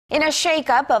In a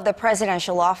shakeup of the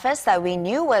presidential office that we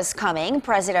knew was coming,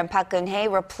 President Park Geun-hye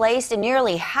replaced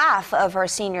nearly half of her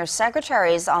senior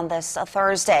secretaries on this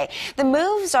Thursday. The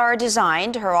moves are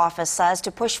designed, her office says,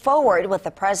 to push forward with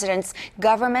the president's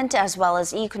government as well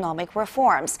as economic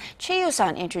reforms. Choi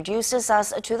You-sun introduces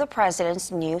us to the president's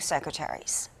new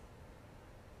secretaries.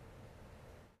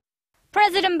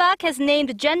 President Park has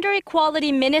named Gender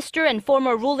Equality Minister and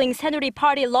former ruling Saenuri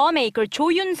Party lawmaker Cho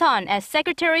Yoon-sun as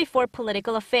Secretary for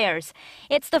Political Affairs.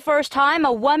 It's the first time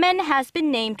a woman has been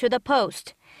named to the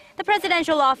post. The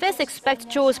presidential office expects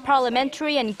Cho's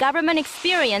parliamentary and government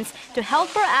experience to help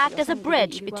her act as a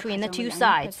bridge between the two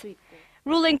sides.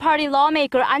 Ruling party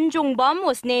lawmaker An Chong-bum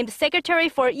was named Secretary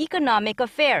for Economic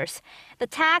Affairs. The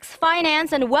tax,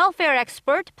 finance, and welfare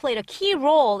expert played a key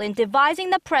role in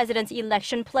devising the president's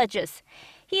election pledges.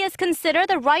 He is considered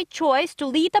the right choice to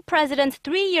lead the president's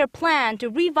three-year plan to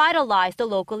revitalize the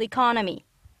local economy.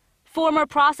 Former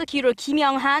prosecutor Kim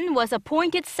Young-han was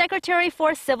appointed Secretary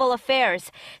for Civil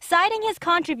Affairs. Citing his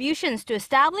contributions to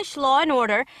establish law and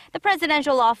order, the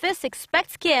presidential office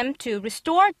expects Kim to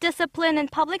restore discipline in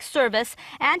public service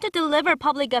and to deliver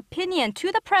public opinion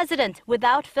to the president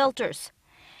without filters.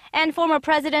 And former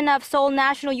president of Seoul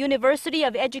National University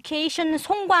of Education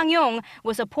Song Kwang-yong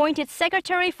was appointed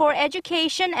Secretary for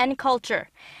Education and Culture.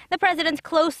 The president's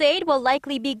close aide will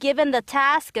likely be given the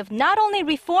task of not only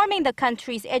reforming the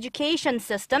country's education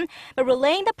system, but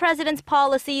relaying the president's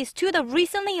policies to the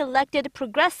recently elected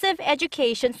progressive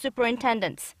education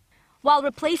superintendents. While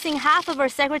replacing half of her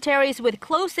secretaries with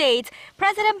close aides,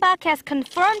 President Park has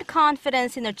confirmed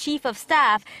confidence in her chief of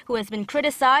staff, who has been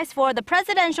criticized for the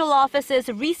presidential office's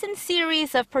recent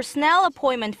series of personnel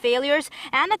appointment failures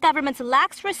and the government's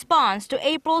lax response to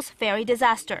April's ferry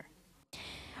disaster.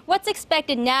 What's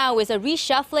expected now is a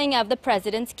reshuffling of the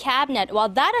president's cabinet. While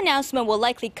that announcement will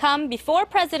likely come before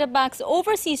President Park's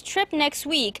overseas trip next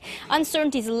week,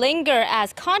 uncertainties linger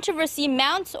as controversy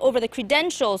mounts over the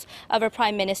credentials of her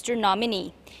prime minister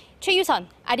nominee. Choi You-sun,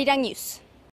 Arirang News.